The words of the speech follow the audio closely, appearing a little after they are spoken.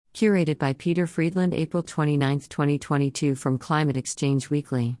Curated by Peter Friedland, April 29, 2022, from Climate Exchange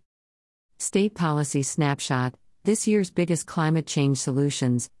Weekly. State Policy Snapshot. This year's biggest climate change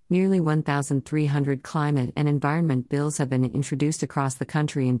solutions, nearly 1,300 climate and environment bills have been introduced across the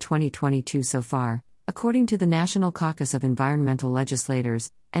country in 2022 so far, according to the National Caucus of Environmental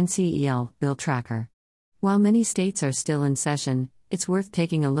Legislators, NCEL, Bill Tracker. While many states are still in session, it's worth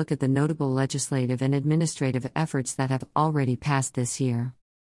taking a look at the notable legislative and administrative efforts that have already passed this year.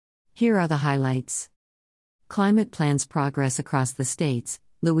 Here are the highlights. Climate plans progress across the states.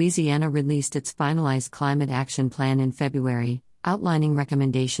 Louisiana released its finalized climate action plan in February, outlining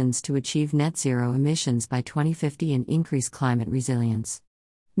recommendations to achieve net zero emissions by 2050 and increase climate resilience.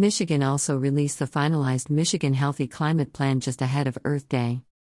 Michigan also released the finalized Michigan Healthy Climate Plan just ahead of Earth Day.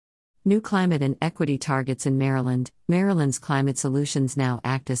 New climate and equity targets in Maryland. Maryland's Climate Solutions Now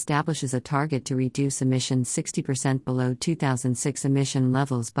Act establishes a target to reduce emissions 60% below 2006 emission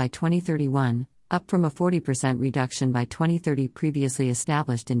levels by 2031, up from a 40% reduction by 2030 previously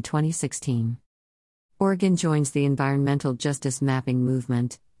established in 2016. Oregon joins the Environmental Justice Mapping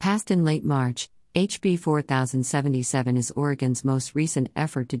Movement. Passed in late March, HB 4077 is Oregon's most recent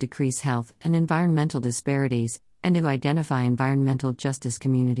effort to decrease health and environmental disparities, and to identify environmental justice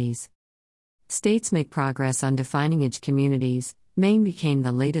communities. States make progress on defining EDGE communities. Maine became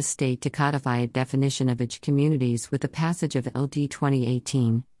the latest state to codify a definition of EDGE communities with the passage of LD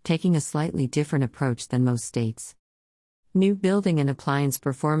 2018, taking a slightly different approach than most states. New building and appliance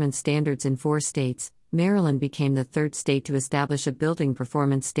performance standards in 4 states. Maryland became the 3rd state to establish a Building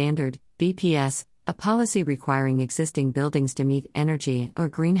Performance Standard, BPS, a policy requiring existing buildings to meet energy or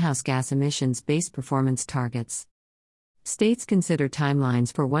greenhouse gas emissions-based performance targets. States consider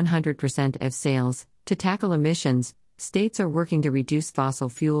timelines for 100% EV sales. To tackle emissions, states are working to reduce fossil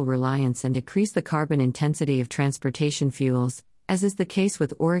fuel reliance and decrease the carbon intensity of transportation fuels, as is the case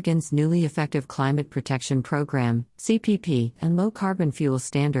with Oregon's newly effective Climate Protection Program, CPP, and Low Carbon Fuel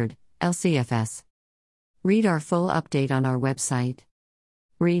Standard, LCFS. Read our full update on our website.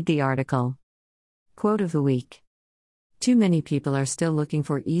 Read the article. Quote of the week. Too many people are still looking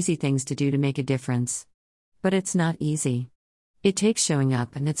for easy things to do to make a difference. But it's not easy. It takes showing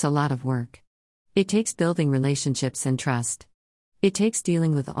up, and it's a lot of work. It takes building relationships and trust. It takes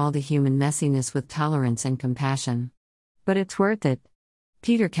dealing with all the human messiness with tolerance and compassion. But it's worth it.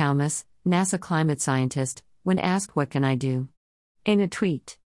 Peter Kalmus, NASA climate scientist, when asked what can I do? In a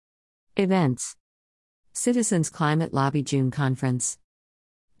tweet. Events. Citizens Climate Lobby June Conference.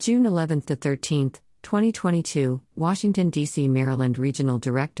 June 11 to 13, 2022, Washington, D.C. Maryland Regional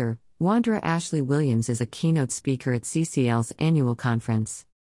Director, Wandra Ashley Williams is a keynote speaker at CCL's annual conference.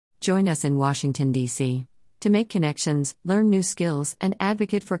 Join us in Washington, D.C. to make connections, learn new skills, and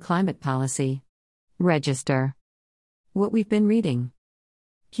advocate for climate policy. Register. What we've been reading.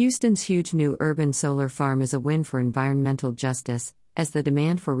 Houston's huge new urban solar farm is a win for environmental justice. As the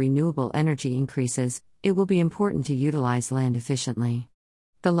demand for renewable energy increases, it will be important to utilize land efficiently.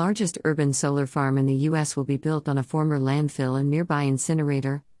 The largest urban solar farm in the U.S. will be built on a former landfill and nearby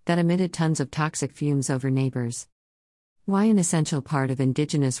incinerator that emitted tons of toxic fumes over neighbors. Why an essential part of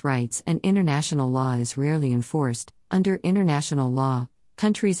indigenous rights and international law is rarely enforced. Under international law,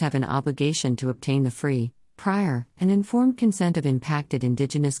 countries have an obligation to obtain the free, prior, and informed consent of impacted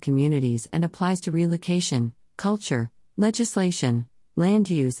indigenous communities and applies to relocation, culture, legislation, land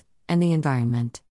use, and the environment.